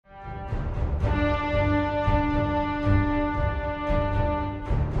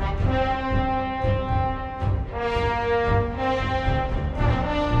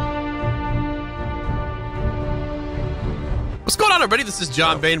on, everybody? This is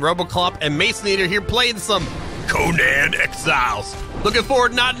John Bain, Roboclop, and Mason Eater here playing some Conan Exiles. Looking forward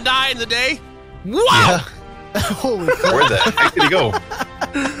to not dying today. Wow! Yeah. Holy crap. Where the heck did he go?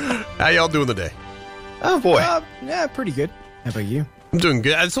 How y'all doing today? Oh, boy. Yeah, pretty good. How about you? I'm doing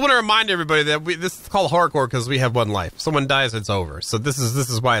good. I just want to remind everybody that this is called hardcore because we have one life. If someone dies, it's over. So this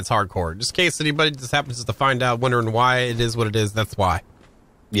is why it's hardcore. Just in case anybody just happens to find out, wondering why it is what it is, that's why.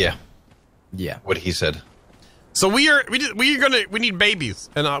 Yeah. Yeah. What he said. So we need babies,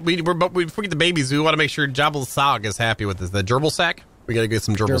 and before we get the babies, we want to make sure Jabal Sag is happy with this. The gerbil sack, we gotta get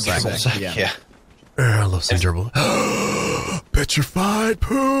some gerbil sack. Yeah. I love some gerbil. Petrified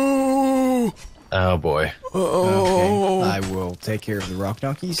poo. Oh, boy. Oh, Okay. I will take care of the rock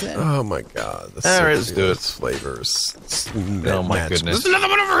donkeys then. oh my God! That's All right, let's do it. Flavors. Oh my goodness. There's another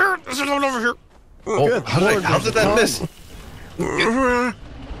one over here. There's another one over here. Oh, Good Lord, how did that there's miss?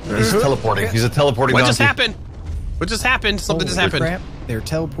 He's teleporting. He's a teleporting What donkey. just happened? What just happened? Something just happened. Crap. They're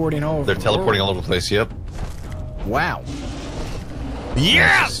teleporting all over. They're the teleporting all world. over the place, yep. Wow.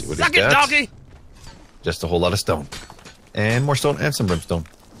 Yeah, Let's see what suck he's it, got. donkey. Just a whole lot of stone. And more stone and some brimstone.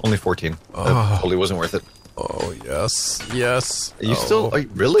 Only 14. That totally wasn't worth it. Oh yes, yes. Are you still...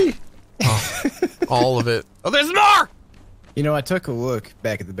 really? All of it. Oh, there's more. You know, I took a look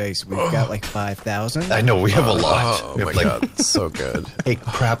back at the base. We've got like 5,000. I know, we have a lot. Oh We my have God, so good. a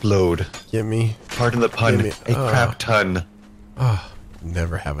crap load. Gimme. Pardon the pun. Gimme. A crap ton.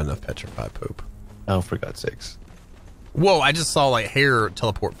 Never have enough petrified poop. Oh, for God's sakes. Whoa! I just saw like hair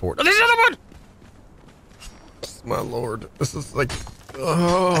teleport forward. Oh, there's another one. My lord, this is like.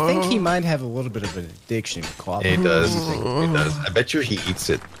 I think he might have a little bit of an addiction to cloth. He does. He does. I bet you he eats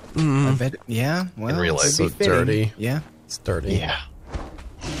it. I bet. Yeah. Well, In real life. it'd be So fitting. dirty. Yeah. It's dirty. Yeah.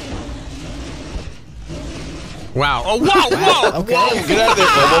 Wow! Oh, whoa! Whoa! Okay. Whoa! Get out of there.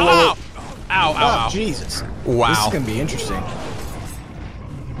 Whoa, whoa, whoa. Ow! Ow! Oh, Ow! Jesus. Wow. This is going to be interesting.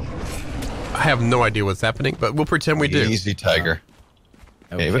 I have no idea what's happening, but we'll pretend we do. Easy, tiger.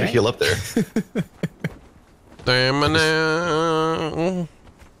 Okay. Yeah, you better heal up there. Damn.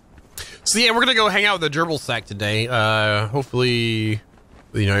 So yeah, we're gonna go hang out with the gerbil sack today. Hopefully,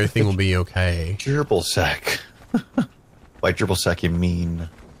 everything will be okay. Gerbil sack. By gerbil sack, you mean?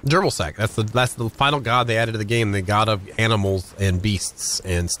 Gerbil sack. That's the final god they added to the game. The god of animals and beasts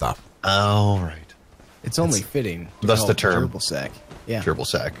and stuff. Oh, right. It's only fitting. to That's call the it term. Gerbil sack. Yeah. Gerbil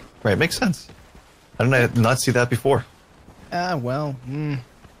sack. Right, makes sense. I did not see that before. Well,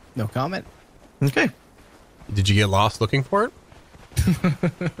 no comment. Okay. Did you get lost looking for it?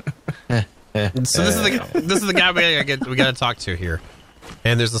 So this is the guy we gotta talk to here,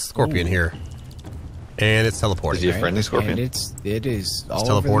 and there's a scorpion here, and it's teleporting. Is he a friendly scorpion? And it is all It's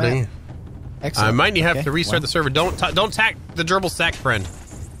over the teleporting. map. Excellent. I might have Okay, to restart well, the server. Don't tack the gerbil sack friend.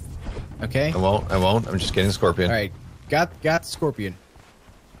 Okay. I won't. I'm just getting the scorpion. All right. Got the scorpion.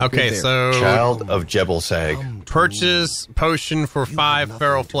 Okay, Good there. so Child of Jebel Sag. purchase potion for 5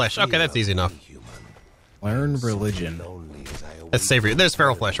 feral flesh. Okay, that's easy enough. Learn religion. That's savory. There's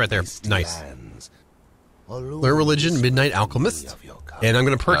feral flesh right there. Nice. Learn religion, Midnight Alchemist, and I'm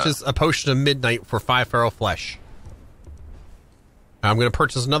going to purchase a potion of midnight for 5 feral flesh. I'm going to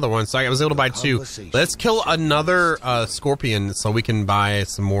purchase another one, so I was able to buy 2. Let's kill another scorpion so we can buy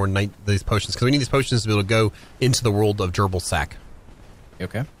some more these potions, because we need these potions to be able to go into the world of gerbil sack.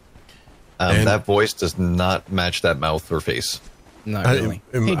 Okay. And- That voice does not match that mouth or face. Not really.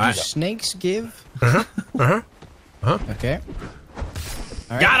 Hey, do I- snakes give? Uh-huh. Okay. All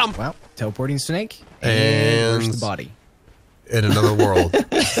right. Got 'em! Well, teleporting snake. And- where's the body? In another world.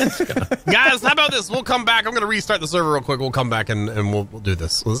 Guys, how about this? We'll come back. I'm going to restart the server real quick. We'll come back and we'll do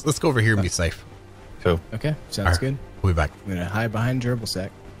this. Let's go over here and be safe. Cool. Okay. Sounds All right. good. We'll be back. I'm gonna hide behind gerbil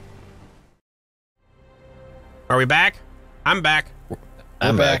sack. Are we back? I'm back.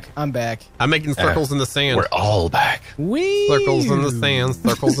 I'm back. I'm back. I'm making circles in the sand. We're all back. Wee. Circles in the sand,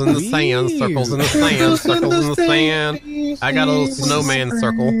 circles in the sand, circles in the sand, circles in the sand. I got a little snowman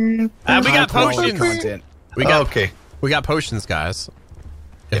circle. We got Quality potions. content. We got okay. we got potions, guys.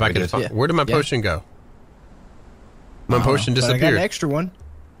 If Yeah, I we can did. find, Yeah. where did my Yeah. potion go? My potion But I got an disappeared. extra one.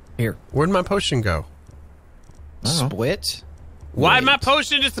 Here. Where did my potion go? Split. Why did Wait. my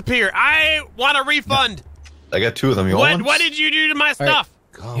potion disappear? I want a refund. I got 2 of them. You want one? What did you do to my right. stuff?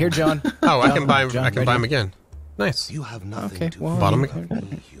 Here, John. Oh, I can buy John, I can right buy them here. again. Nice. You have nothing Okay. to Well, Bottom you-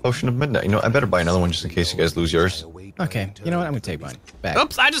 again. Potion of Midnight. You know, I better buy another one just in case you guys lose yours. Okay. You know what? I'm gonna take mine back.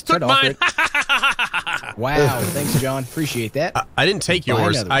 Oops, I just took Tried to mine. offer Wow. Thanks, John. Appreciate that. I didn't take Buy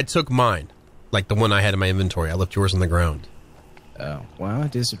yours. another I one. took mine. Like the one I had in my inventory. I left yours on the ground. Oh, wow.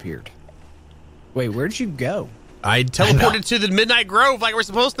 It disappeared. Wait, where'd you go? I teleported to the Midnight Grove like we're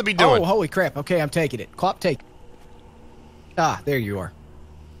supposed to be doing. Oh, holy crap. Okay, I'm taking it. Clop, take it. Ah, there you are.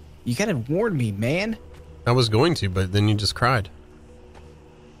 You gotta warn me, man. I was going to, but then you just cried.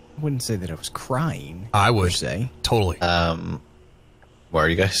 I wouldn't say that I was crying. I would per se. totally. Where are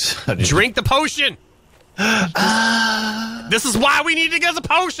you guys? Drink the potion. This is why we need to get the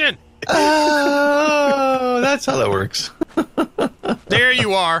potion. Oh, that's how that works. There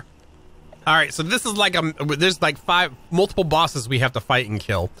you are. All right, so this is like there's like multiple bosses we have to fight and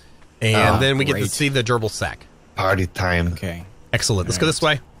kill, and then we get to see the gerbil sack. Party time. Okay. Excellent. Let's go this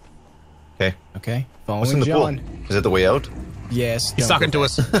way. Okay. Okay. What's Following in the John. pool? Is it the way out? Yes. He's talking to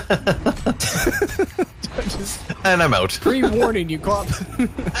us. And I'm out. Pre-warning you, Cop.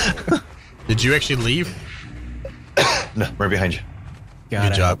 Did you actually leave? No, right behind you.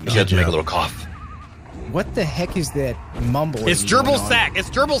 Good job. You had to make a little cough. What the heck is that mumbling? It's gerbil sack. It's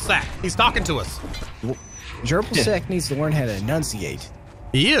gerbil sack. He's talking to us. Gerbil sack needs to learn how to enunciate.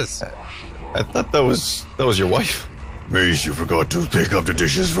 He is. I thought that was your wife. Mace, you forgot to pick up the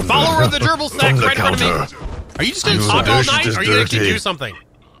dishes from Follower of the gerbil sack from the right in front of counter. me. Are you just going to talk all dish night? is Or are you going to dirty. do something?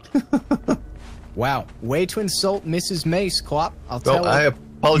 Wow. Way to insult Mrs. Mace, Clop. I'll tell Well, I her.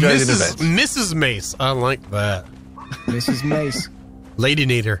 apologize in advance. Mrs. Mace. I like that. Mrs. Mace. Lady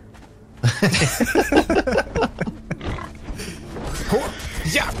Nader.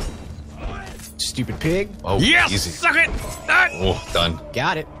 Yeah. Stupid pig. Oh, Yes! easy. Suck it! Ah! Oh, done.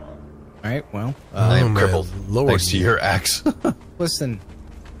 Got it. All right. Well, I am my crippled. Lord. Thanks to your axe. listen.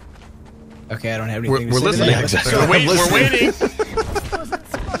 Okay, I don't have anything We're to say. listening. to that. Exactly. We're waiting.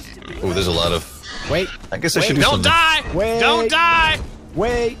 Oh, there's a lot of... Wait. I guess I should do Don't something. die! Wait. Don't die!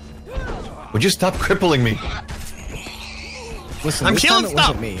 Wait. Would you stop crippling me? Listen. I'm this killing time it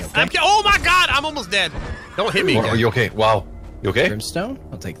stuff. wasn't me, okay? Oh my god, I'm almost dead. Don't hit me Are again. you okay? Wow. You okay? Brimstone.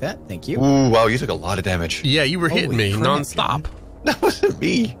 I'll take that. Thank you. Ooh, wow, you took a lot of damage. Yeah, you were hitting Holy me crap, non-stop. That wasn't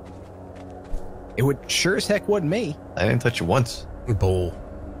me. It would sure as heck wasn't me. I didn't touch you once. Bull.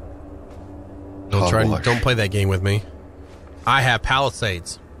 Don't try. Hogwash. Don't play that game with me. I have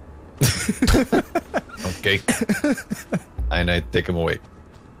palisades. Okay. And I take him away.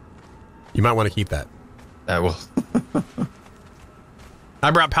 You might want to keep that. I will.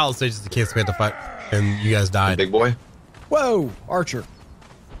 I brought palisades in case we had to fight, and you guys died. Big boy. Whoa, Archer.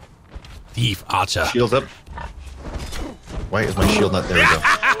 Thief, Archer. Shield up. Why is my shield not there? We go.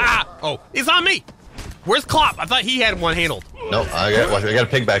 Oh, he's on me. Where's Clop? I thought he had one handled. No, I got a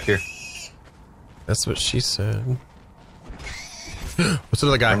pig back here. That's what she said. What's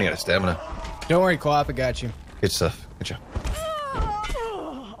another guy? Running out of stamina. Don't worry, Clop. I got you. Good stuff. Good job.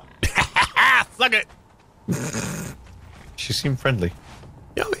 Ah, suck it. She seemed friendly.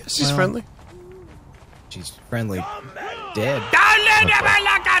 Oh, yeah, she's Well. friendly. She's friendly. Dead.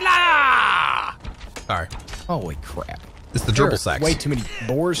 Sorry. Holy crap. It's the There gerbil are sacks. way too many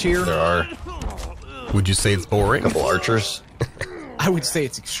boars here. There are Would you say it's boring? a couple archers. I would say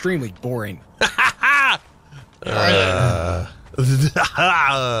it's extremely boring. Clop,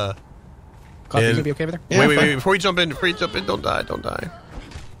 Clop, you And- gonna be okay over there? Yeah, wait, fine. before you jump in, don't die, don't die.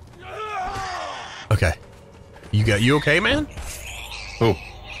 Okay. You okay, man? Oh,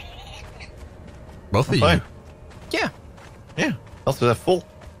 Both of you. fine. Yeah. Yeah. Health is at full.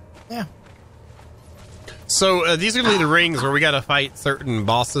 Yeah. So these are going to be the rings where we got to fight certain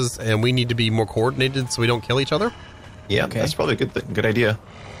bosses, and we need to be more coordinated so we don't kill each other. Yeah, Okay. that's probably a good idea.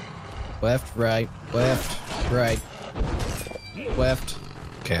 Left, right, right, left.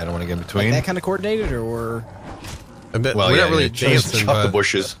 Okay, I don't want to get in Like between. that kind of coordinated, or I bet Well, we're yeah, not really just dancing, chop the but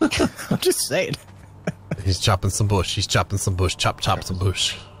bushes. I'm just saying. he's chopping some bush. He's chopping some bush. Chop some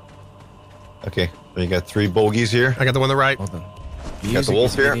bush. Okay, so you got 3 bogeys here. I got the one on the right. Hold on. got the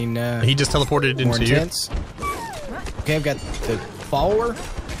wolf here? Getting, He just teleported more into you. intense. Okay, I've got the follower.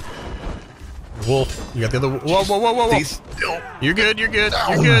 Wolf. You got the other. Whoa. These- You're good. You're good.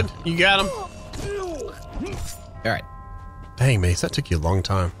 You got him. All right. Dang, Mace, that took you a long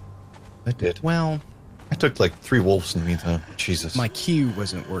time. I did. Well, I took like 3 wolves in the meantime. Jesus. my Q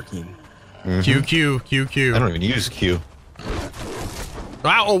wasn't working. Q. I don't even use Q.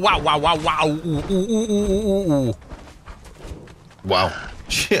 Wow! Oh, wow! Ooh. Wow.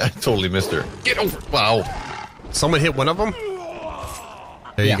 Shit, I totally missed her. Get over. Wow. Someone hit one of them.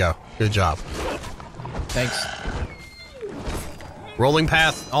 There you Yeah. go. Good job. Thanks. Rolling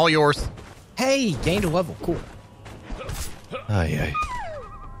pass, all yours. Hey, gained a level. Cool. Aye.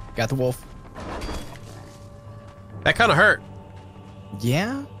 Got the wolf. That kind of hurt.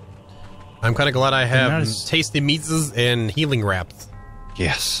 Yeah. I'm kind of glad I have not as- tasty meats and healing wraps.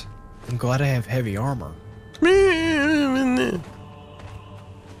 Yes. I'm glad I have heavy armor.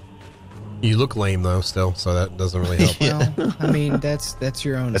 You look lame though, still, so that doesn't really help. Well, I mean, that's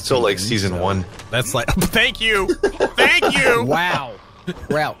your own. That's still like opinion, season so- 1. That's like, thank you, thank you. Wow.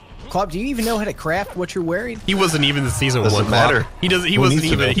 Wow. Klopp, do you even know how to craft what you're wearing? He wasn't even the season Doesn't 1. matter. He doesn't. He Who wasn't needs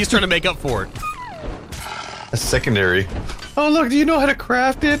to even. know? He's trying to make up for it. That's secondary. Oh look, do you know how to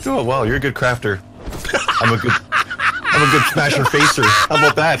craft it? Oh wow, you're a good crafter. I'm a good smasher facer. How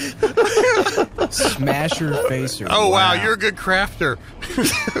about that? Smasher facer. Oh wow, you're a good crafter.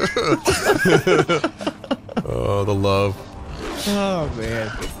 Oh, the love. Oh man.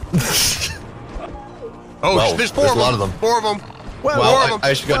 Oh, Wow, there's there's a lot of them. 4 of them. Well, Wow, Four of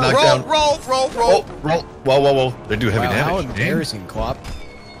I actually got knocked roll, down. roll. Oh, roll. Whoa. They do heavy Wow, how damage. Dang. embarrassing, Klopp.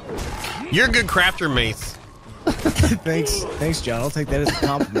 You're a good crafter, Mace. Thanks, John. I'll take that as a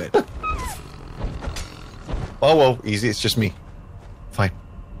compliment. Whoa, easy. It's just me. Fine.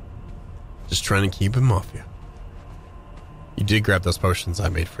 Just trying to keep him off you. You did grab those potions I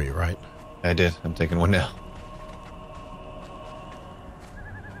made for you, right? I did. I'm taking one now.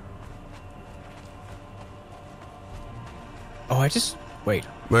 Oh, wait.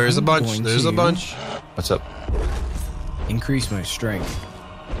 There's a I'm bunch. going There's a to bunch. What's up? Increase my strength.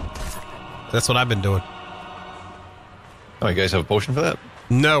 That's what I've been doing. Oh, you guys have a potion for that?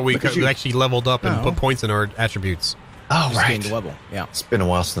 No, we Look at you. actually leveled up and Oh. put points in our attributes. Oh, Just gained level. Yeah. It's been a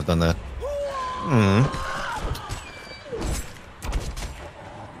while since I've done that. I'm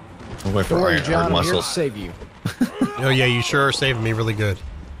going for Don't worry, iron John. I'm here to muscles. save you. Oh yeah, you sure are saving me really good.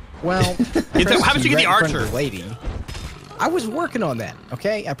 Well, How did you get the archer? Lady. I was working on that.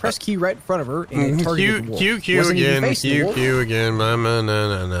 Okay, I pressed Q right in front of her and it targeted the wolf. Q Wasn't even again. facing the wolf. Q again.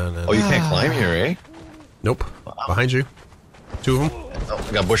 No. Oh, you can't climb here, eh? Nope. Behind you. 2 of them. Oh,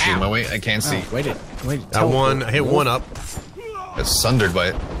 I got bushes in my way. I can't see. Oh, wait. Got one. I hit one up. Got sundered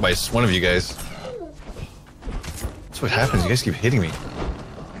by one of you guys. That's what happens. You guys keep hitting me.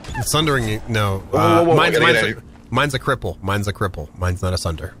 Sundering you. No. Whoa, I gotta get out of here. Mine's a cripple. Mine's not a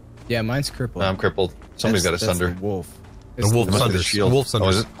sunder. Yeah, mine's crippled. I'm crippled. Somebody's got a That's sunder. the wolf. The wolf It must be the sunders. shield. Wolf Oh, is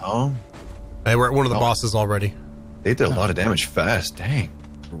sunders. it? Oh, Hey, we're at one of the bosses already. they did a lot of damage fast. Dang.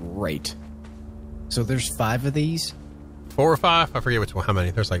 Great. So there's 5 of these? 4 or 5? I forget which one. How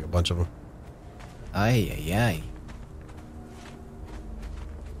many? There's like a bunch of them. Aye.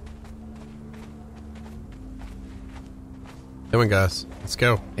 Come on, guys. Let's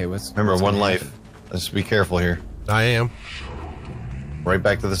go. Hey, Remember, what's one gonna life. happen? Let's be careful here. I am. Right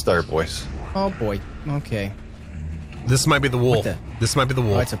back to the start, boys. Oh boy. Okay. This might be the wolf. the- This might be the Oh,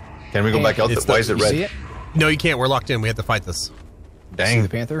 wolf. it's a. Can we go back out? It's Why the- is it You see red? it? No, you can't. We're locked in. We have to fight this. See Dang. the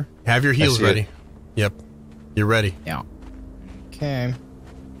panther? Have your heals see it. ready. Yep. You're ready. Yeah. Okay.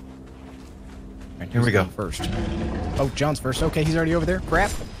 Right, Here we go. First. Oh, John's first. Okay, he's already over there.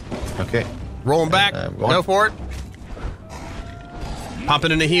 Crap. Okay. Rolling back. Go Go on. for it.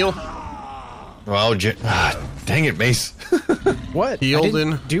 Popping in a heal. Well, dang it, Mace. What? Healed I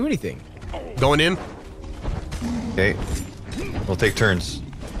didn't in. do anything. Going in. Okay. We'll take turns.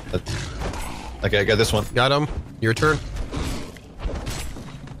 Okay, I got this one. Got him. Your turn.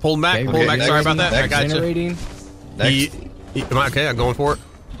 Pulling back. Okay, Pulling back. next, Sorry about that. I next. got you. Generating. Next. Okay, I'm going for it.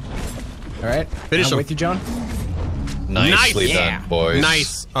 All right. Finish I'm him. with you, John. Nicely Nice. done, boys.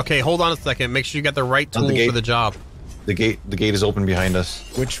 Nice. Okay, hold on a second. Make sure you got the right On tool the gate. for the job. The gate is open behind us.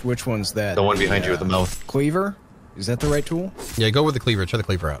 Which one's that? The one behind you with the mouth. Cleaver? Is that the right tool? Yeah, go with the cleaver. Try the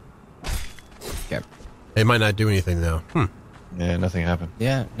cleaver out. Okay. It might not do anything though. Yeah, nothing happened.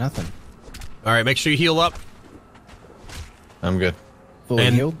 Yeah, nothing. All right, make sure you heal up. I'm good. Fully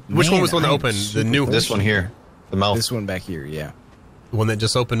And healed. which one Man, was the one that I'm opened? The super new This one here. The mouth. This one back here, yeah. The one that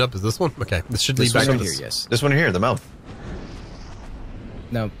just opened up is this one. Okay, this should This lead back one to right this. here, yes. This one here, the mouth.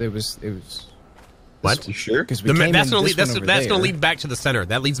 No, it was. What? You sure? Because we came That's in gonna this lead. one That's over gonna there. lead back to the center.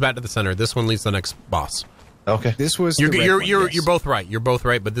 That leads back to the center. This one leads to the next boss. Okay. This was. You're the red one, yes. you're both right. You're both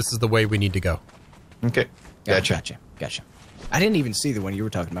right. But this is the way we need to go. Okay. Yeah, Gotcha. Gotcha. I didn't even see the one you were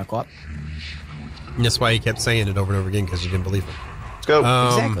talking about, Klopp. And that's why he kept saying it over and over again because you didn't believe it. Let's go.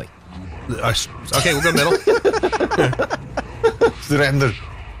 Exactly. Okay, we'll go middle. Surrender.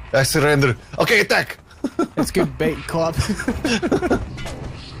 I surrender. Okay, attack. That's good bait, Klopp.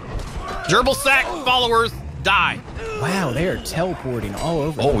 Gerbil sack followers die. Wow, they are teleporting all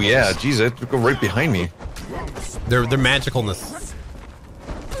over. Oh the yeah, place. jeez, it go right behind me. They're magicalness.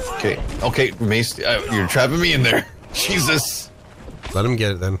 Okay, Mace, you're trapping me in there. Jesus. Let him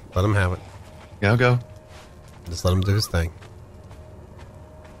get it then. Let him have it. Go. Just let him do his thing.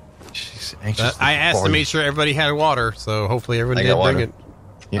 She's anxious. I asked to make sure everybody had water, so hopefully everybody I did got bring water. it.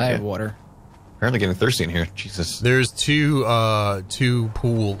 Yeah, I have water. Apparently getting thirsty in here. Jesus. There's two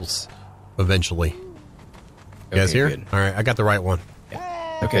pools eventually. You guys Okay, here? good. All right, I got the right one.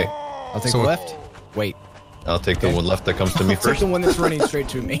 Okay. I'll take So- the left. Wait. I'll take the one left that comes to me Take first. the one that's running straight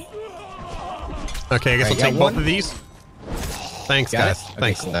to me. Okay, I guess Alright, I'll take got both one. of these. Thanks, Got guys. it? Okay,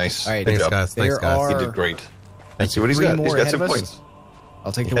 Thanks. cool. Nice. All right. Thanks, Good job. guys. Thanks, There guys. are- He did great. Let's see what he's three got. more He's got ahead some of us. points.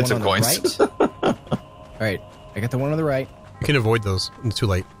 I'll take He the had one on some the coins. right. All right. I got the one on the right. You can avoid those. It's too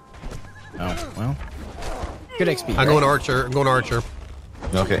late. Oh, well. Good XP. I'm going Archer. I'm going Archer.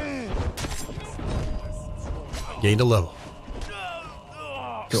 Okay. Gained a level.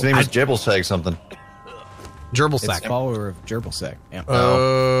 His name is Jebelsag something. Gerbil It's sack. follower of GERBIL. Yeah.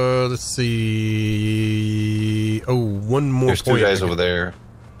 Let's see. Oh, one more There's two point. guys over there.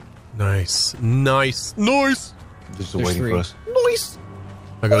 Nice. Nice. Nice. Just There's waiting three. for us. Nice.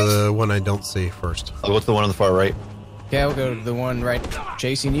 I'll go to the one I don't see first. I'll go to the one on the far right. Okay, I'll go to the one right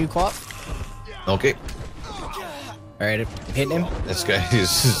chasing you, Clop. Okay. All right, hitting him. This guy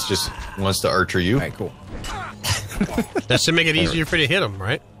is just wants to archer you. All right, cool. That should make it easier for you to hit him,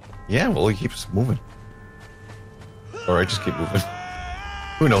 right? Yeah, well, he keeps moving. All right, just keep moving.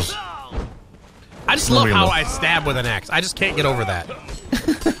 Who knows? I just love Moving how him up. I stab with an axe. I just can't get over that.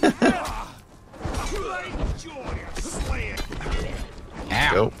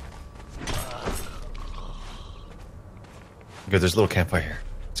 Ow. Go. Good, there's a little campfire here.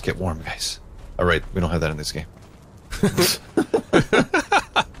 Let's get warm, guys. All right, we don't have that in this game.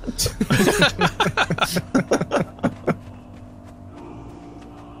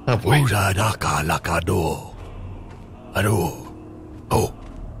 Oh boy. Oh.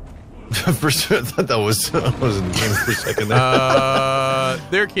 First, I thought that was in the game for a second there.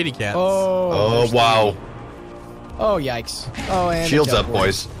 They're kitty cats. Oh, wow. Oh, yikes. Oh, and Shields a up, teleport.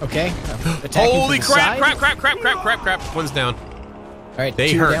 boys. Okay. Attacking Holy from the crap, side. crap. One's down. All right,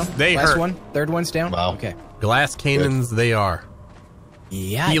 They two hurt. down. They Last hurt. one. Third one's down. Wow. Okay. Glass cannons, they are.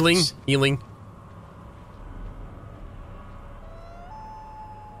 Yikes. Healing.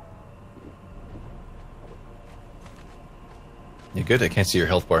 You good? I can't see your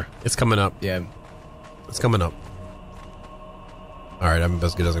health bar. It's coming up. Yeah. It's coming up. All right, I'm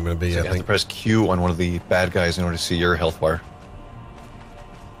as good as I'm going to be, So I you have to think. press Q on one of the bad guys in order to see your health bar.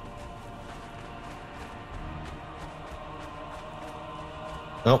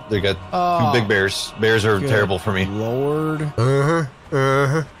 Oh, they got Oh. two big bears. Bears are Good terrible for me. Lord.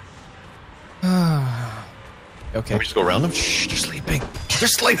 Uh-huh. Okay. Can we just go around them? Shh, they're sleeping. They're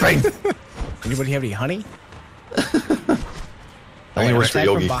sleeping. Anybody have any honey? Only works for Attack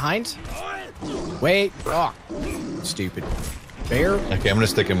from Yogi. behind. Wait. Oh, stupid. Bear. Okay, I'm gonna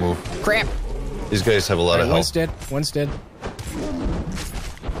stick and move. Crap. These guys have a lot All of right, one's health. dead. One's dead.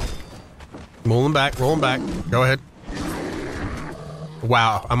 Rolling back. Go ahead.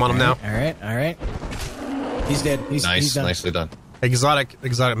 Wow, I'm on him now. All right. He's dead. He's Nice, done. nicely done. Exotic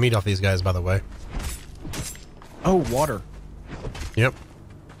meat off these guys, by the way. Oh, water. Yep.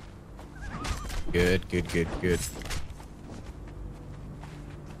 Good.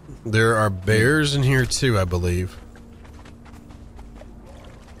 There are bears in here too, I believe.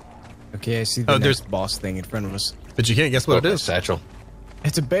 Okay, I see the Oh, there's- next boss thing in front of us. But you can't guess what it Oh, is. Satchel.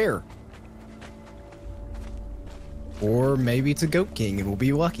 It's a bear. Or maybe it's a goat king and we'll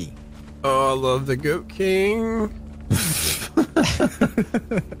be lucky. Oh, I love the Goat King.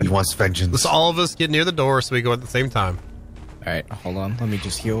 He wants vengeance. Let's all of us get near the door so we go at the same time. All right, hold on. Let me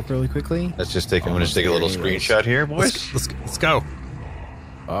just heal really quickly. Let's just take. I'm gonna Almost take a little there anyways. screenshot here, boys. Let's go.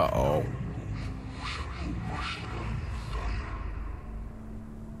 Uh-oh.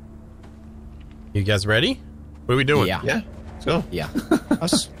 You guys ready? What are we doing? Yeah. Yeah. Let's go. Yeah. I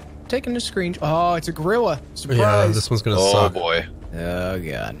was taking a screen. Oh, it's a gorilla. Surprise. Yeah, this one's gonna Oh suck. boy. Oh,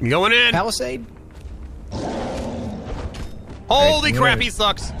 God. I'm going in. Palisade? Holy Right, crap, where? he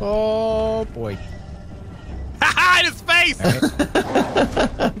sucks. Oh, boy. Ha in his face.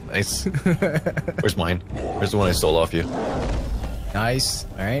 Nice. Where's mine? Where's the one I stole off you? Nice.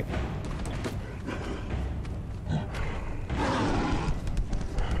 All right.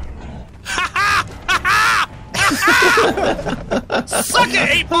 Suck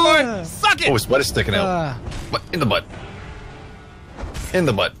it, 8-boy. Suck it. Oh, his butt is sticking out. What? In the butt. In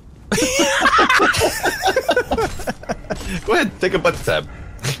the butt. Go ahead, take a butt stab.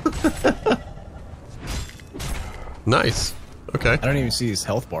 Nice. Okay, I don't even see his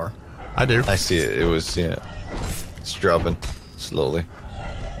health bar. I do. I see it. It was, yeah. It's dropping slowly.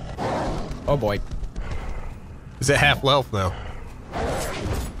 Oh, boy. He's at half health now.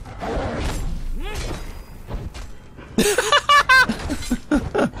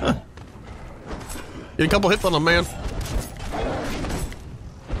 Get a couple hits on him, man.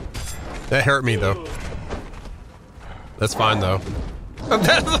 That hurt me, though. That's fine, though.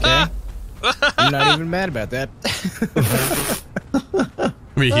 I'm not even mad about that.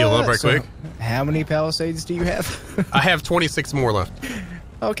 Let me heal up right So quick. how many palisades do you have? I have 26 more left.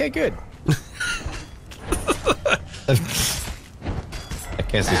 Okay, good. I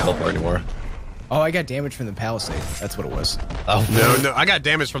can't see health bar anymore. Oh, I got damage from the palisade. That's what it was. Oh No, I got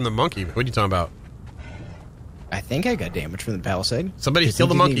damage from the monkey. What are you talking about? I think I got damage from the palisade. Somebody 'Cause kill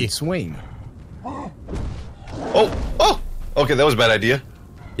the he didn't monkey. even swing. Oh! Okay, that was a bad idea.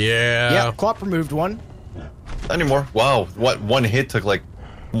 Yeah. Yeah, Clop removed one. Not anymore. Wow, what? One hit took like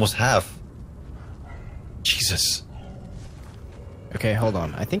almost half. Jesus. Okay, hold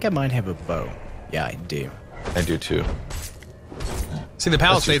on. I think I might have a bow. Yeah, I do. I do too. See, the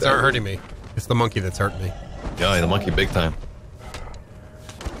palisades aren't hurting me. It's the monkey that's hurting me. Yeah, the monkey big time.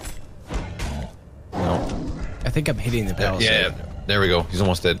 No. I think I'm hitting the palisade. Yeah, there we go. He's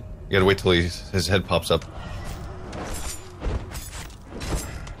almost dead. You gotta wait till his head pops up.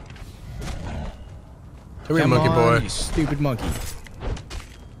 Come here, Come monkey on, boy. you stupid monkey.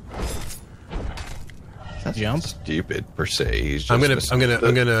 Jump. Stupid per se. He's just I'm missing the-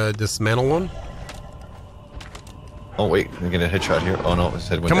 gonna dismantle one. Oh wait, I'm getting a headshot here. Oh no, his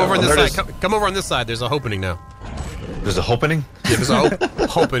head went Come down. over on Oh, this there it side. is. Come over on this side. There's a opening now. There's a opening. Yeah, there's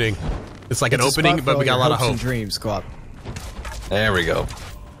a opening. It's like an It's a opening, spot but for we got a all lot your of hopes hope. and dreams, Clop. There we go.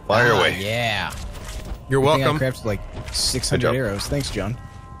 Fire away. Yeah. You're I think welcome. I crafted like 600 job. arrows. Thanks, John.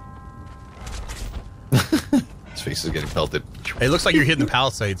 His face is getting pelted. It looks like you're hitting the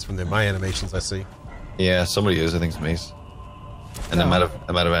palisades from my animations I see. Yeah, somebody is. I think it's Mace. And No. I'm out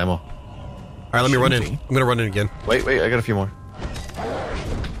of ammo. All right, let me run in. Shouldn't be. I'm gonna run in again. Wait, I got a few more.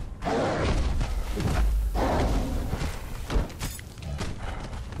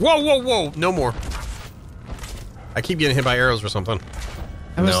 Whoa! No more. I keep getting hit by arrows or something.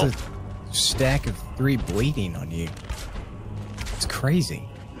 How was No. the stack of 3 bleeding on you? It's crazy.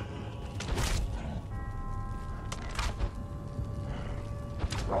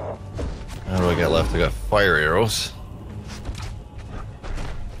 How do I get left? I got fire arrows.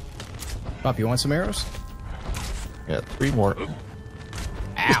 Pop, you want some arrows? I got 3 more.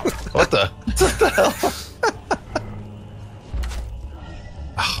 Ow. What the?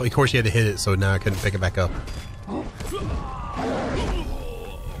 Oh, of course you had to hit it, so now I couldn't pick it back up.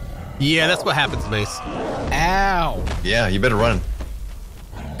 Yeah, that's what happens, Mace. Ow. Yeah, you better run.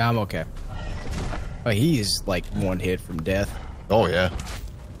 I'm okay. Oh, he is like 1 hit from death. Oh yeah.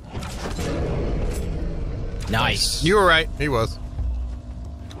 Nice. You were right. He was.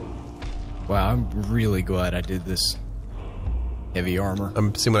 Wow, I'm really glad I did this heavy armor.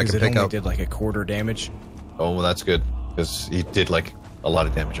 I'm seeing what I 'Cause can it pick only up. did like a quarter damage. Oh, well, that's good because he did like a lot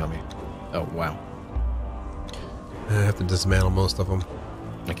of damage on me. Oh, wow. I have to dismantle most of them.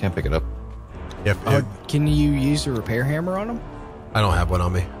 I can't pick it up. Yep. Oh, can you use a repair hammer on him? I don't have one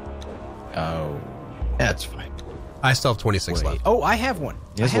on me. Oh, Yeah, it's fine. I still have 26 wait. left. Oh, I have one.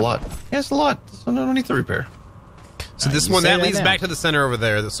 He has a lot. He has a lot. So no need to repair. So this you one, say that that leads now. back to the center over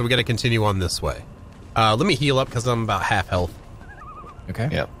there, so we got to continue on this way. Let me heal up because I'm about half health. Okay.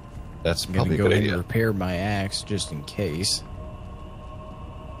 Yeah, that's I'm gonna probably a go good ahead and idea. repair my axe just in case.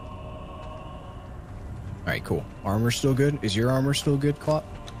 All right, cool. Armor's still good. Is your armor still good, Clop?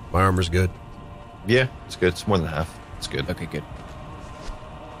 My armor's good. Yeah, it's good. It's more than half. It's good. Okay, good.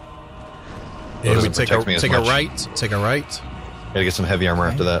 And we doesn't take protect me as a much. right. Take a right. Gotta get some heavy armor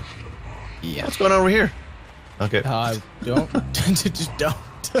after that. Yeah. What's going on over here? Okay. Don't. Just don't.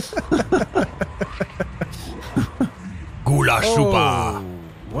 Goulash Oh,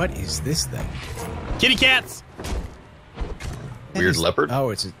 what is this thing? Kitty cats. Weird leopard. Oh,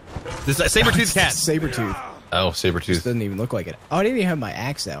 it's a This is a saber-toothed cat. saber-tooth. Oh, saber-tooth. Doesn't even look like it. Oh, I didn't even have my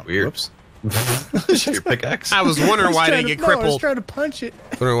axe out. Weird. Whoops. Show your pickaxe. I was wondering why they get I was crippled. trying to punch it.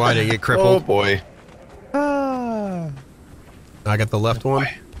 Wondering why they get Oh crippled. boy. Ah. I got the left one.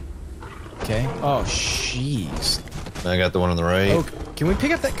 Okay. Oh, jeez. I got the one on the right. Oh, can we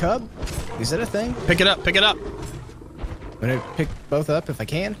pick up that cub? Is that a thing? Pick it up. Pick it up. I'm gonna pick both up if I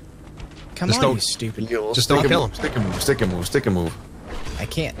can. Come Just on, don't- you stupid. Just don't kill him. Stick and move. Stick and move. Stick and move. I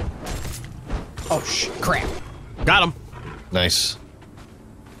can't. Oh, crap. Got him. Nice.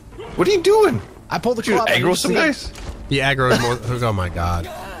 What are you doing? I pulled the Did you club. I aggro didn't some see. guys? He aggroed more. Oh my god.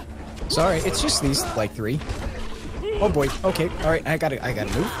 Sorry, it's just these like 3. Oh boy. Okay. All right. I gotta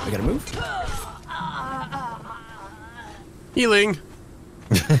move. I gotta move. Healing.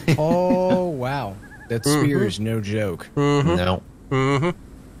 Oh wow. That spear is no joke. No. Mm-hmm.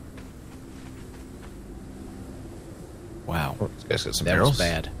 Wow. This guy's got some That arrows. was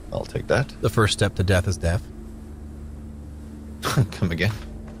bad. I'll take that. The first step to death is death. Come again.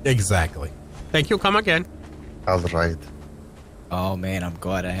 Exactly. Thank you. Come again. All right. Oh man, I'm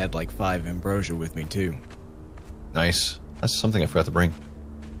glad I had like 5 ambrosia with me too. Nice. That's something I forgot to bring.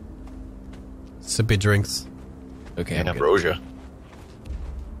 Sippy drinks. Okay. And ambrosia.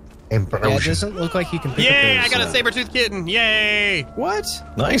 Ambrosia. Yeah, it doesn't look like you can pick Yay! up I those, got a saber-toothed kitten. Yay! What?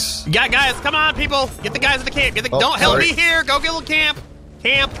 Nice. You got guys. Come on, people. Get the guys at the camp. Oh, don't help sorry. me here. Go get a little camp.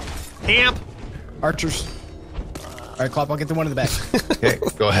 Camp. Archers. All right, Clop, I'll get the one in the back. Okay,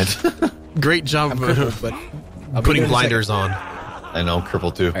 go ahead. Great job I'm crippled, but I'll be putting there in a blinders on. I know, I'm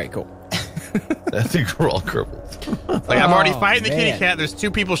crippled too. second. All right, cool. I think we're all crippled. Like, I'm already Oh, fighting the kitty man. cat. There's 2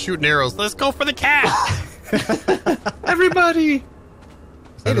 people shooting arrows. Let's go for the cat. Everybody.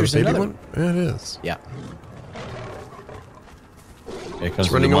 Hey, there's baby another one. Yeah, it is. Yeah. Here comes It's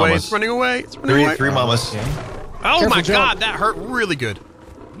the running new away. mamas. It's running away. It's running away. Three mamas. Okay. Oh Careful, my Joe. god, that hurt really good.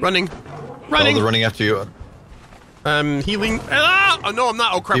 Running. Oh, Running. they're running after you. Healing. Ah! Oh no, I'm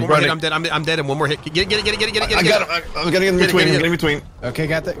not. Oh crap! Keep One more hit. running. I'm dead. I'm dead. And one more hit. Get it. I got him. I'm getting in Get it, between. get it, I'm getting in between. Okay,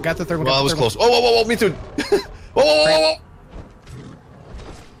 got the third one. Well, got I was the third close. Whoa, me too. Whoa.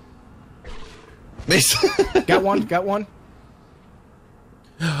 Mace. one. Got one.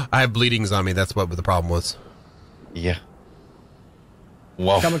 I have bleedings on me. That's what the problem was. Yeah.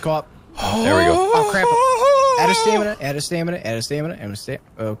 Wow. Coming, Clop. There we go. Oh, crap. Add a stamina.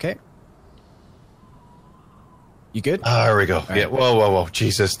 Okay. You good? There we go. Yeah. Whoa.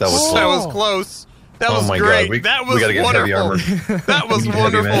 Jesus, that was Oh. That close. was close. That Oh was my great. God, we that was gotta get heavy wonderful. armor. That was We need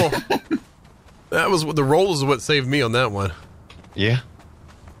heavy, man. wonderful. That was the roll is what saved me on that one. Yeah.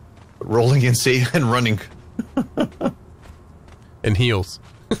 Rolling and running. And heals.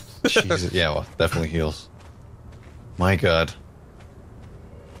 Jesus. Yeah, well, definitely heals. My God.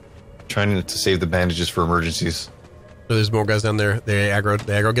 Trying to save the bandages for emergencies. So there's more guys down there. They aggro.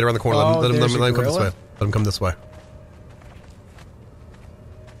 Get around the corner. Oh, let them there's a come this gorilla? way. Let them come this way.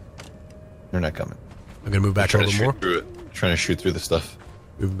 They're not coming. I'm gonna move back a Trying to little more. shoot through it. Trying to shoot through the stuff.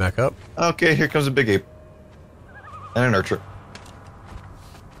 Move back up. Okay, here comes a big ape. And an archer.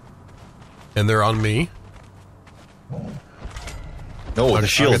 And they're on me. No, Okay, the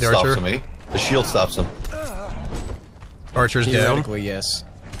shield the stops archer. him, eh? The shield stops him. Archer's down. Theoretically, yes.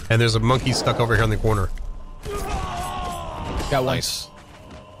 And there's a monkey stuck over here in the corner. Got one. Nice.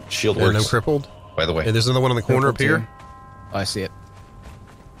 Shield And I'm works, crippled. by the way. And there's another one in the corner up Crippled here. too. Oh, I see it.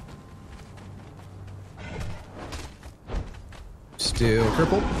 Still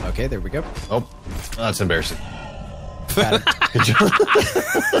crippled. Okay, there we go. Oh, that's embarrassing. Got it. Good job.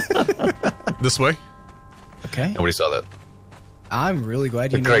 This way. Okay. Nobody saw that. I'm really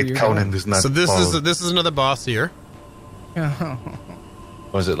glad The you know where great you're Conan does not So this follow. is another boss here. going.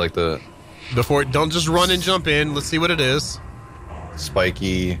 Was it like the Before, don't just run and jump in. Let's see what it is.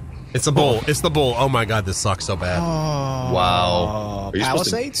 spiky? It's a bull. It's the bull. Oh my god, this sucks so bad. Oh, Wow. Are you supposed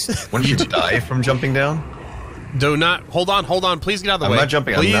to- Palisades? When you die from jumping down? Do not. Hold on. Please get out of the I'm way. not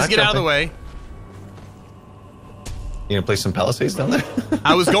jumping, I'm Please not get out of the jumping. way. You gonna place some palisades down there?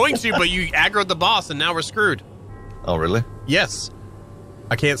 I was going to, but you aggroed the boss, and now we're screwed. Oh, really? Yes.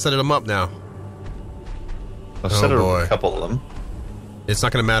 I can't set them up now. I'll set boy. a couple of them. It's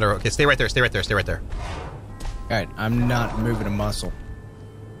not going to matter. Okay, stay right there. Stay right there. All right, I'm not moving a muscle.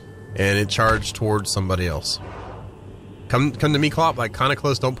 And it charged towards somebody else. Come to me, Clop. Like, kind of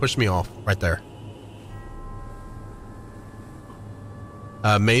close. Don't push me off. Right there.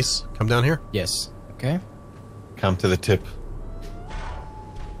 Mace, come down here. Yes. Okay. Come to the tip.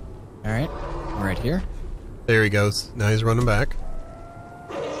 All right. Right here. There he goes. Now he's running back.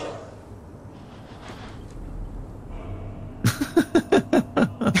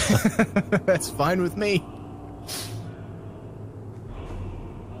 That's fine with me.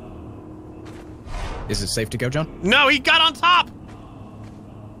 Is it safe to go, John? No, he got on top.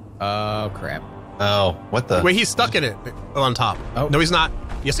 Oh, crap. Oh, what the? Wait, he's stuck in it. Oh, on top. Oh. No, he's not.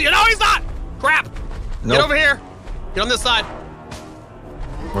 You see? No, he's not. Crap. Nope. Get over here. Get on this side.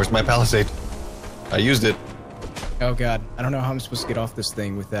 Where's my palisade? I used it. Oh, God. I don't know how I'm supposed to get off this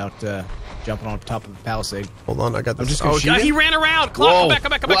thing without jumping on top of the palisade. Hold on, I got this. just gonna Oh, shoot God, him? he ran around. Clop, come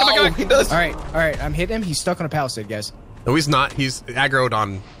back. Wow, he does. All right. I'm hitting him. He's stuck on a palisade, guys. No, he's not. He's aggroed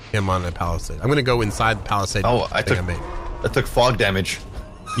on him on the palisade. I'm gonna go inside the palisade. Oh, I thing took made. I took fog damage.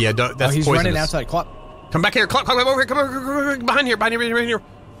 Yeah, that's Oh, he's poisonous. running outside. Clop. Come back here. Come over here. Come over here. Behind here.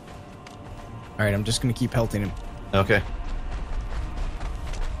 All right, I'm just going to keep pelting him. Okay.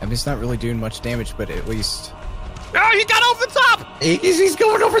 I mean, it's not really doing much damage, but at least... Oh, he got over the top. He's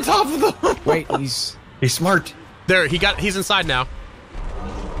going over top of them. Wait, he's... He's smart. There, he's inside now.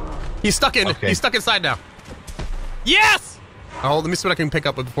 He's stuck in. Okay. He's stuck inside now. Yes. Oh, let me see what I can pick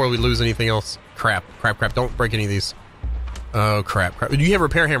up before we lose anything else. Crap. Don't break any of these. Oh, crap. You have a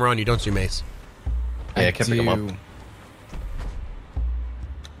repair hammer on you, don't you, Mace? Yeah, I can't pick him up.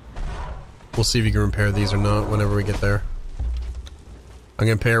 We'll see if you can repair these or not whenever we get there. I'm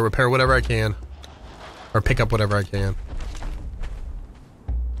gonna repair whatever I can. Or pick up whatever I can.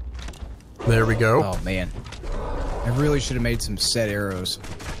 There we go. Oh, man. I really should have made some set arrows.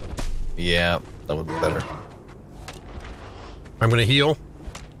 Yeah, that would be better. I'm gonna heal.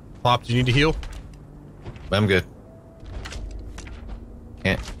 Plop, do you need to heal? I'm good.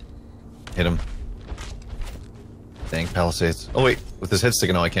 Can't hit him. Dang palisades. Oh wait, with his head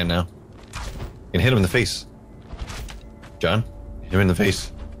sticking out I can now. You can hit him in the face. John, hit him in the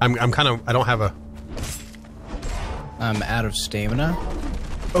face. I'm kind of, I don't have a... I'm out of stamina.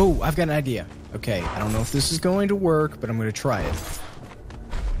 Oh, I've got an idea. Okay, I don't know if this is going to work, but I'm going to try it.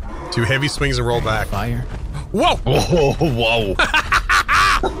 2 heavy swings and roll back. Fire. Whoa! Whoa, whoa.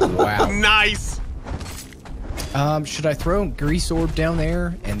 Wow. Nice! Should I throw grease orb down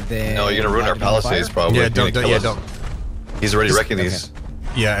there and then... No, you're gonna ruin our palisades probably. Yeah, don't. He's already wrecking these.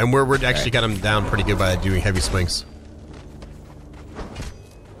 Yeah, and we're actually got him down pretty good by doing heavy swings.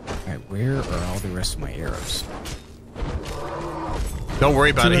 Alright, where are all the rest of my arrows? Don't worry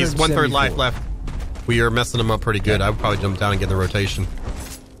about it. He's 1/3 life 274. left. We are messing him up pretty good. I would probably jump down and get the rotation.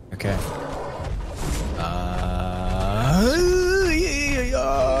 Okay.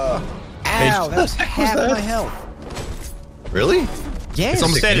 Ow, that was half my health. Really? Yes. It's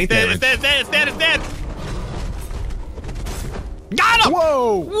almost dead. It's dead. It's dead. It's dead. It's dead. It's dead. Got him!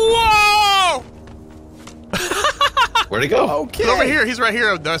 Whoa! Whoa! Where'd he go? Okay. He's over here. He's right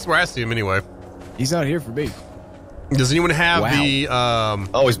here. That's where I see him anyway. He's not here for me. Does anyone have Wow. the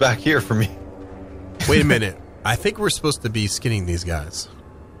Oh, he's back here for me. wait a minute. I think we're supposed to be skinning these guys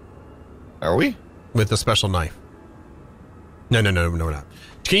Are we? with a special knife. No, we're not.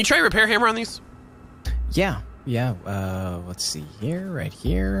 Can you try repair hammer on these? Yeah. Yeah. Let's see here. Right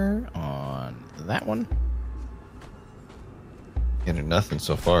here. On that one. Getting nothing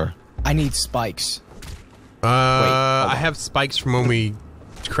so far. I need spikes. I have spikes from when we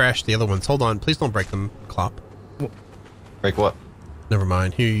crashed the other ones. Hold on. Please don't break them, Clop. Break what? Never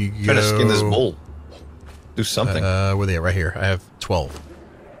mind. Here you go. Try to skin this bull. Do something. Where they at? Right here. I have 12.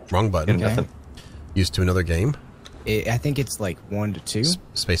 Wrong button. Getting nothing. Used to another game. I think it's like 1 to 2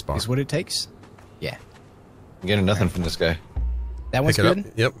 Space bar. is what it takes. Yeah. I'm getting nothing from this guy. That one's Pick it good?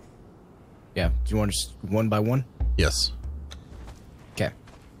 up. Yep. Yeah. Do you want just 1 by 1? Yes. Okay.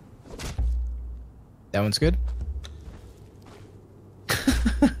 That one's good? You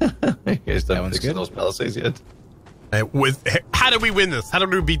guys That done one's fixing good. those palisades yet? How did we win this? How did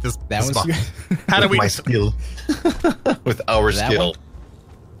we beat this? That this one's boss? good. How did we? My skill. With our That skill. one?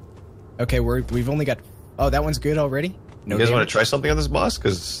 Okay, we've only got... Oh, that one's good already? No You guys want damage? to try something on this boss?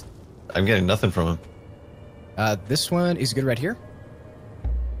 Because I'm getting nothing from him. This one is good right here.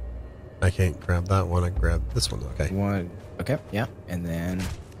 I can't grab that one. I grab this one. Okay. One. Okay, yeah. And then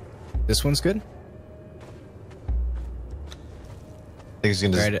this one's good. I think he's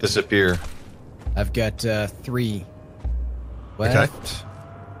going to Alright. disappear. I've got 3 left.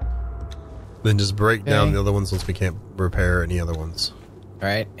 Then just break down Okay. the other ones since we can't repair any other ones. All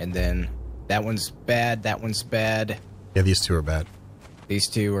right, and then that one's bad. That one's bad. Yeah, these 2 are bad. These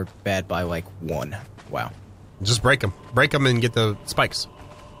 2 are bad by like 1. Wow. Just break them. Break them and get the spikes.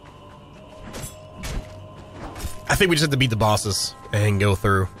 I think we just have to beat the bosses and go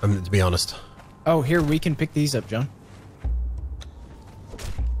through, to be honest. Oh, here, we can pick these up, John.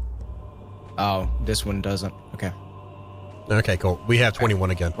 Oh, this one doesn't. Okay. Okay, cool. We have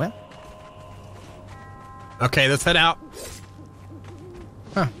 21 again. Well. Okay, let's head out.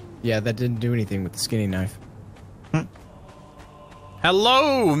 Huh. Yeah, that didn't do anything with the skinny knife.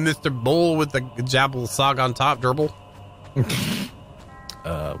 Hello, Mr. Bull with the Jabble Sog on top, Gerbil.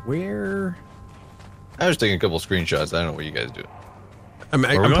 Where? I was taking a couple screenshots. I don't know what you guys do. I'm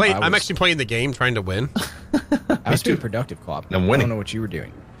was- actually playing the game, trying to win. I was being productive, Clop. I'm winning. I don't know what you were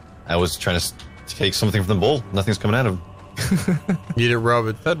doing. I was trying to take something from the bull. Nothing's coming out of him. You didn't rub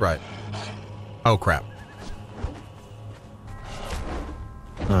it fed right. Oh, crap.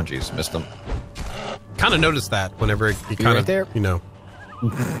 Oh, jeez. Missed him. Kind of noticed that whenever you kind right of, there? you know.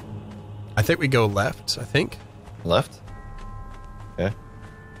 I think we go left, I think. Left? Okay.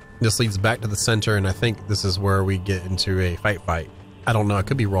 This leads back to the center, and I think this is where we get into a fight. I don't know. I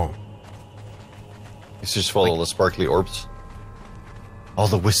could be wrong. It's just full of the sparkly orbs. All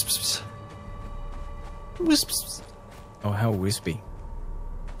the wisps. Wisps. Oh, how wispy.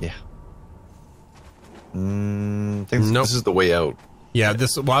 Yeah. I think Nope. this is the way out. Yeah,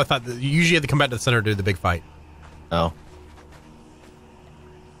 this. Well, I thought that you usually have to come back to the center to do the big fight. Oh.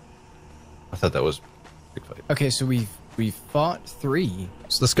 I thought that was a big fight. Okay, so we've fought 3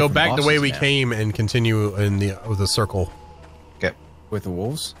 So let's go Different back the way bosses we now. came and continue in the with the circle. Okay. with the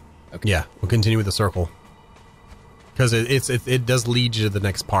wolves. Okay. Yeah, we'll continue with the circle because it does lead you to the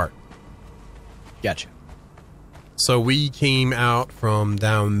next part. Gotcha. So we came out from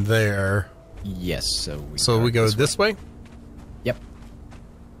down there. Yes, So we go this way? Yep.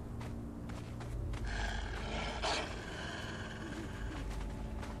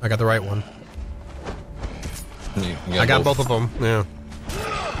 I got the right one. You I got both of them, yeah.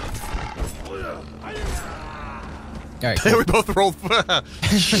 All right, cool. We both rolled.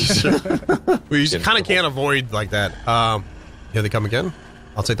 We kind of can't avoid like that. Here they come again.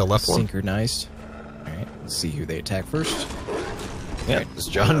 I'll take the left one. Synchronized. All right, let's see who they attack first. Yeah, right. This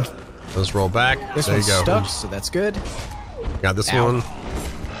is John. Let's roll back. This there one's you go. stuck, so that's good. Got this Ow. one.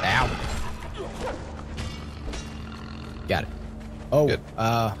 Ow. Got it. Oh, Good.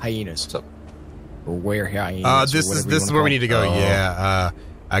 hyenas. What's up? Or where hyenas? This is where we need to go. Oh. Yeah.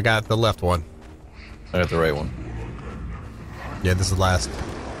 I got the left one. I got the right one. Yeah, this is last.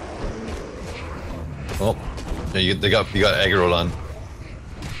 Oh, yeah, you got aggro on.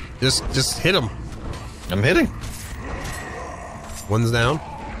 Just hit him. I'm hitting. One's down.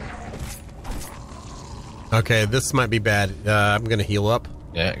 Okay, this might be bad. I'm gonna heal up.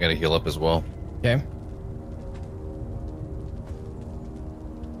 Yeah, I gotta heal up as well. Okay.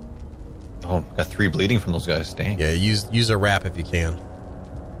 Oh, got 3 bleeding from those guys. Dang. Yeah, use a wrap if you can.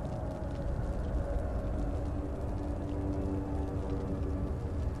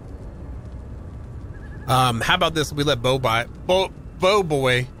 How about this? We let Bow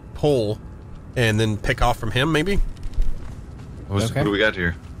Boy pull, and then pick off from him, maybe, What do we got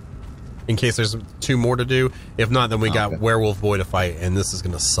here? in case there's 2 more to do. If not, then we got okay. Werewolf Boy to fight, and this is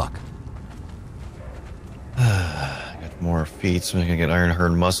gonna suck. I got more feet, so I can get Iron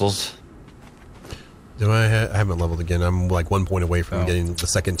Herd muscles. Do I haven't leveled again? I'm like 1 point away from Oh. getting the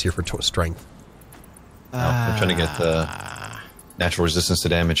 2nd tier for strength. I'm trying to get natural resistance to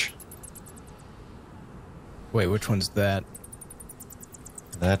damage. Wait, which one's that?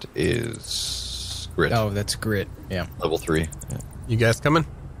 That is grit. Oh, that's grit. Yeah. Level 3. Yeah. You guys coming?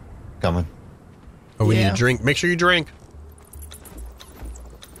 Coming. Oh, we need Yeah. to drink. Make sure you drink.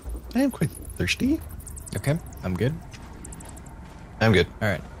 I am quite thirsty. Okay, I'm good. I'm good. All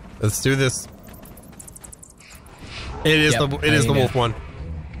right. Let's do this. It is Yep, it is the hyena. wolf one.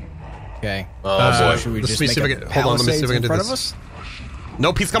 Okay. Oh boy. Should we Let's just see make if I a can- hold on, let me see if I palisades can in do front this. of us?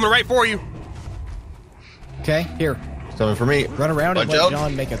 Nope, he's coming right for you. Okay, here. It's coming for me. Run around and Watch let out.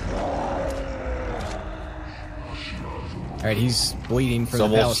 John make a... All right, he's bleeding for It's the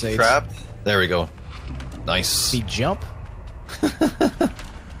almost palisades. trapped. There we go. Nice. He jump?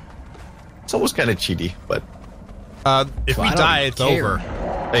 It's almost kind of cheaty, but If Well, we I don't die, it's care. over.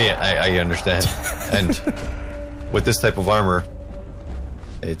 hey, I understand. And with this type of armor,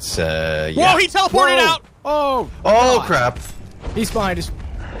 it's yeah. Whoa, he teleported Whoa. out. Oh! Oh God. crap! He's behind us.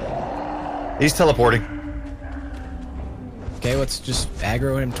 He's teleporting. Okay, let's just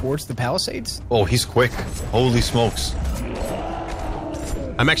aggro him towards the palisades. Oh, he's quick. Holy smokes!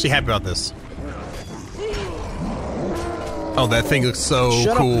 I'm actually happy about this. Oh, that thing looks so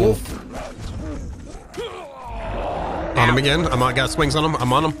Shut cool. up, wolf. On him again. I got swings on him.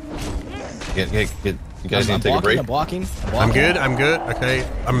 I'm on him. Get. You guys I'm need to take a break. I'm blocking. I'm good. I'm good. Okay,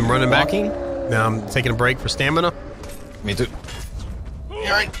 I'm running Blocking. back. Now I'm taking a break for stamina. Me too. All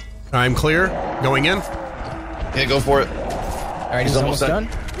right. I'm clear. Going in. Yeah, go for it. All right, he's almost done.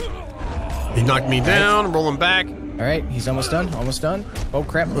 He knocked me down. Rolling back. All right, he's almost done. Almost done. Oh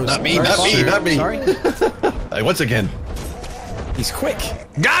crap! Not me, Sorry, not me, sorry, not me. Sorry. Hey, once again. He's quick.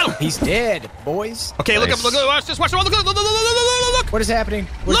 Got him. He's dead, boys. Okay, look Nice. up. Look. Watch this. Watch. Look. Look. What is happening?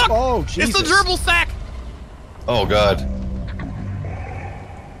 Look. Oh, Jesus. It's the gerbil sack. Oh God.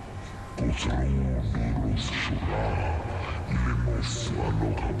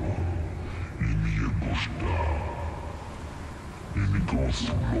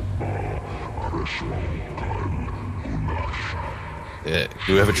 Yeah.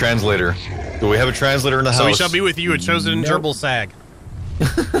 Do we have a translator? Do we have a translator in the So house? we shall be with you, a chosen Nope. gerbil sag.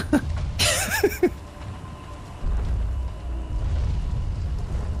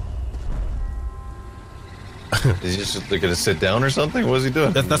 Is he just gonna sit down or something? What is he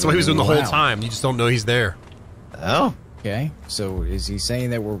doing? That's what he was doing the whole Wow. time. You just don't know he's there. Oh. Okay, so is he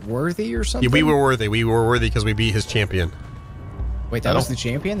saying that we're worthy or Yeah, something? we were worthy. We were worthy because we beat his champion. Wait, that was the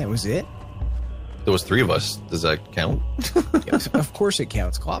champion? That was it? There was 3 of us. Does that count? Yes, of course it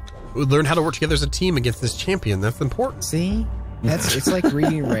counts, Clop. We learned how to work together as a team against this champion. That's important. See? It's like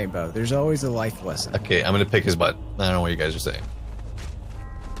reading Rainbow. There's always a life lesson. Okay, I'm gonna pick his butt. I don't know what you guys are saying.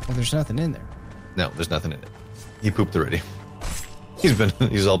 Well, there's nothing in there. No, there's nothing in it. He pooped already.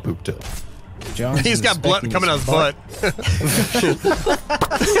 He's all pooped too. John's He's got blood inspecting coming out his his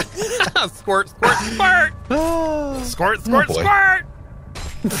butt. Squirt, squirt, squirt. Squirt, squirt, boy. squirt.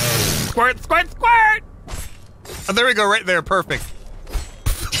 Squirt, squirt, squirt. Oh, there we go, right there. Perfect.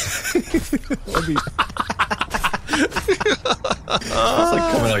 It's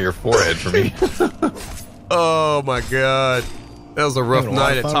like coming out your forehead for me. Oh my god. That was a rough Having a lot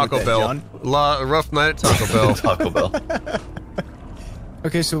night of at fun with Taco that, Bell. John. A rough night at Taco Bell. Taco Bell.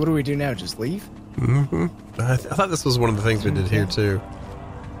 Okay, so what do we do now? Just leave? I thought this was one of the things we did here too.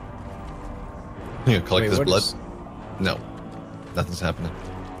 You gonna collect Wait, this what blood? is- No. Nothing's happening.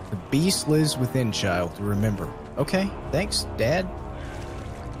 The beast lives within, child. Remember. Okay, thanks, Dad.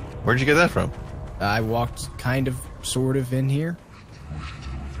 Where'd you get that from? I walked kind of, sort of in here.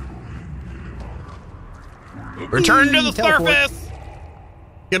 Return to the Teleport. surface.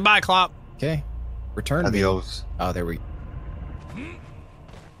 Goodbye, Clop. Okay. Return to me. Adios. Oh, there we...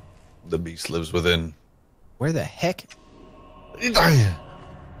 The beast lives within. Where the heck is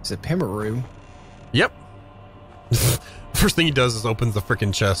a Pimaroo? Yep. First thing he does is opens the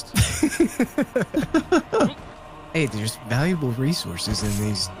freaking chest. Hey, there's valuable resources in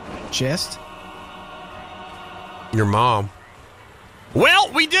these chests. Your mom.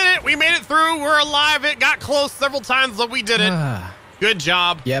 Well, we did it. We made it through. We're alive. It got close several times, but we did it. Ah, Good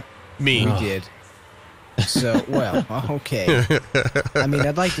job. yep, Me. we did. So, well, okay. I mean,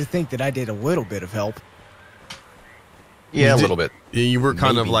 I'd like to think that I did a little bit of help. Yeah, a little bit. You were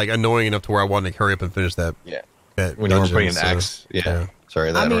kind of Maybe. like annoying enough to where I wanted to hurry up and finish that. Yeah. that When you were dungeon, putting an so, axe. Yeah.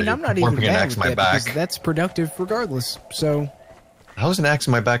 Sorry, that. I or mean, you I'm not weren't even putting an mad axe with in my that because back. that's productive regardless. So, How is an axe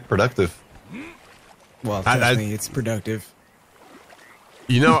in my back productive? well, I- trust me, it's productive.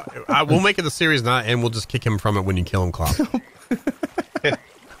 You know, we'll make it a series not, and we'll just kick him from it when you kill him, Clop.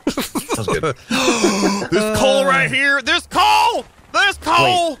 Sounds good. There's coal right here. There's coal. There's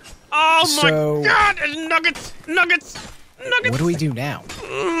coal. Oh So- my god! And nuggets. What do we do now?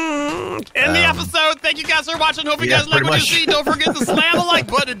 End the episode. Thank you guys for watching. Hope you yeah, guys like pretty what you much. see. Don't forget to slam the like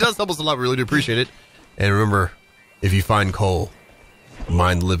button. It does help us a lot. We really do appreciate it. And remember, if you find coal,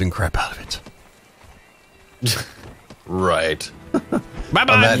 mind the living crap out of it. Right. Bye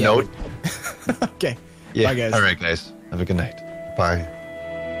bye. On that note, Okay. yeah. Bye, guys. All right, guys. Have a good night. Bye.